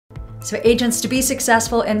So agents, to be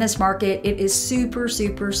successful in this market, it is super,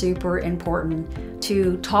 super, super important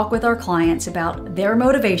to talk with our clients about their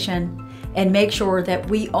motivation and make sure that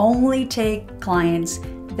we only take clients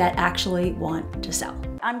that actually want to sell.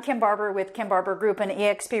 I'm Kim Barber with Kim Barber Group and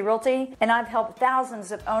eXp Realty, and I've helped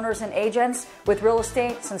thousands of owners and agents with real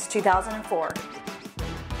estate since 2004.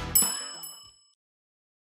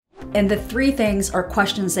 And the three things are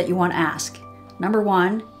questions that you want to ask. Number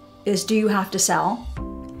one is, do you have to sell?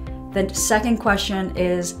 The second question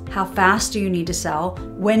is, how fast do you need to sell?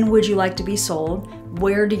 When would you like to be sold?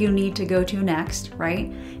 Where do you need to go to next, right?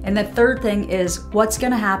 And the third thing is, what's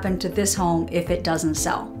gonna happen to this home if it doesn't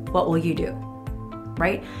sell? What will you do,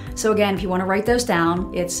 right? So again, if you wanna write those down,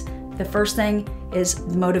 the first thing is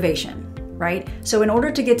motivation, right? So in order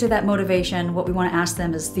to get to that motivation, what we wanna ask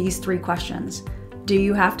them is these three questions. Do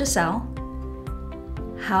you have to sell?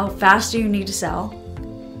 How fast do you need to sell?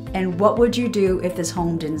 And what would you do if this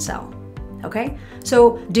home didn't sell? Okay,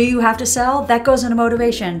 so do you have to sell? That goes into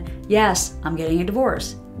motivation. Yes, I'm getting a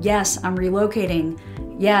divorce. Yes, I'm relocating.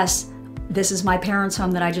 Yes, this is my parents'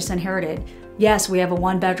 home that I just inherited. Yes, we have a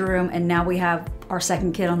 1-bedroom and now we have our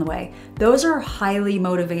second kid on the way. Those are highly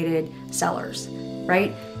motivated sellers,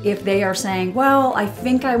 right? If they are saying, well, I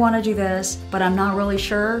think I want to do this, but I'm not really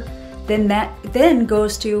sure, then that then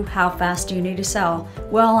goes to, how fast do you need to sell?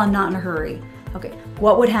 Well, I'm not in a hurry. Okay,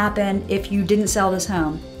 what would happen if you didn't sell this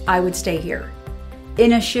home? I would stay here.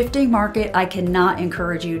 In a shifting market, I cannot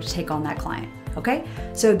encourage you to take on that client, okay?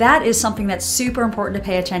 So that is something that's super important to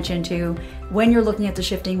pay attention to when you're looking at the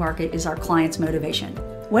shifting market, is our client's motivation.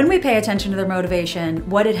 When we pay attention to their motivation,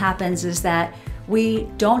 what it happens is that we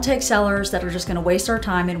don't take sellers that are just gonna waste our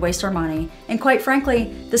time and waste our money. And quite frankly,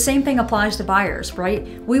 the same thing applies to buyers, right?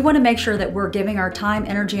 We wanna make sure that we're giving our time,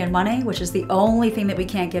 energy, and money, which is the only thing that we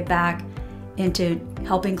can't get back, into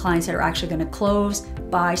helping clients that are actually going to close,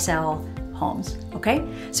 buy, sell homes, okay?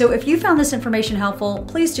 So if you found this information helpful,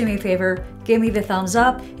 please do me a favor, give me the thumbs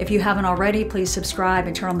up. If you haven't already, please subscribe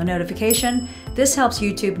and turn on the notification. This helps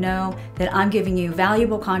YouTube know that I'm giving you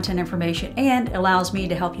valuable content information and allows me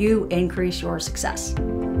to help you increase your success.